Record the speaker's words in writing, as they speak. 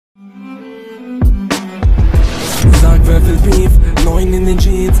will Beef, 9 in den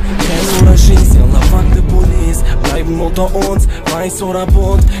Jeans, renn oder schieß, jalla fuck the police, bleiben unter uns, weiß oder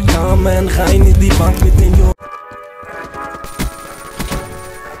bunt, kamen rein in die Bank mit den Jungs.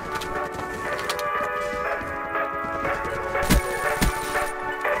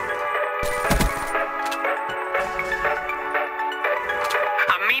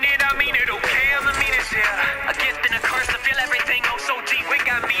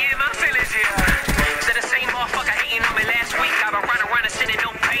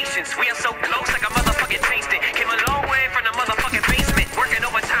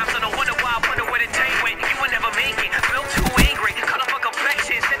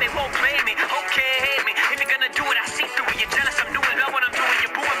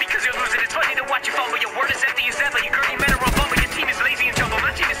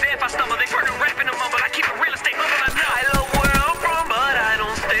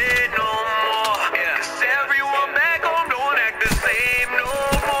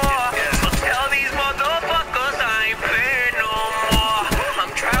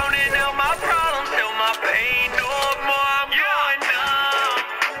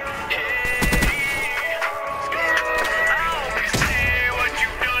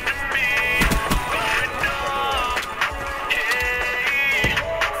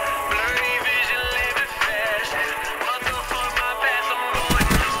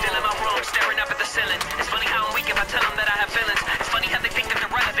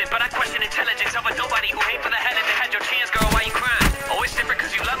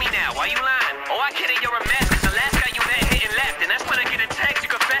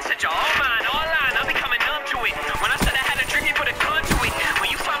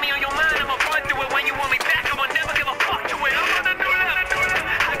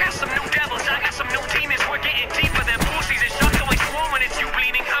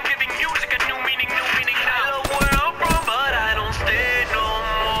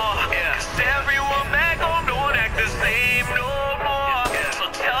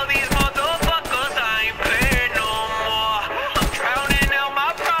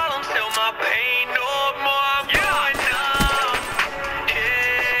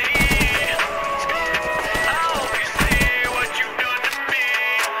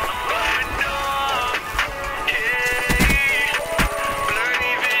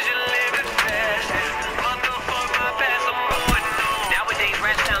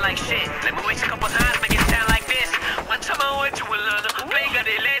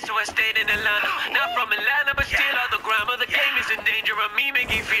 Not from Atlanta, but still on the grammar. The game is in danger of me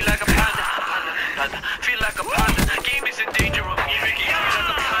making feel like a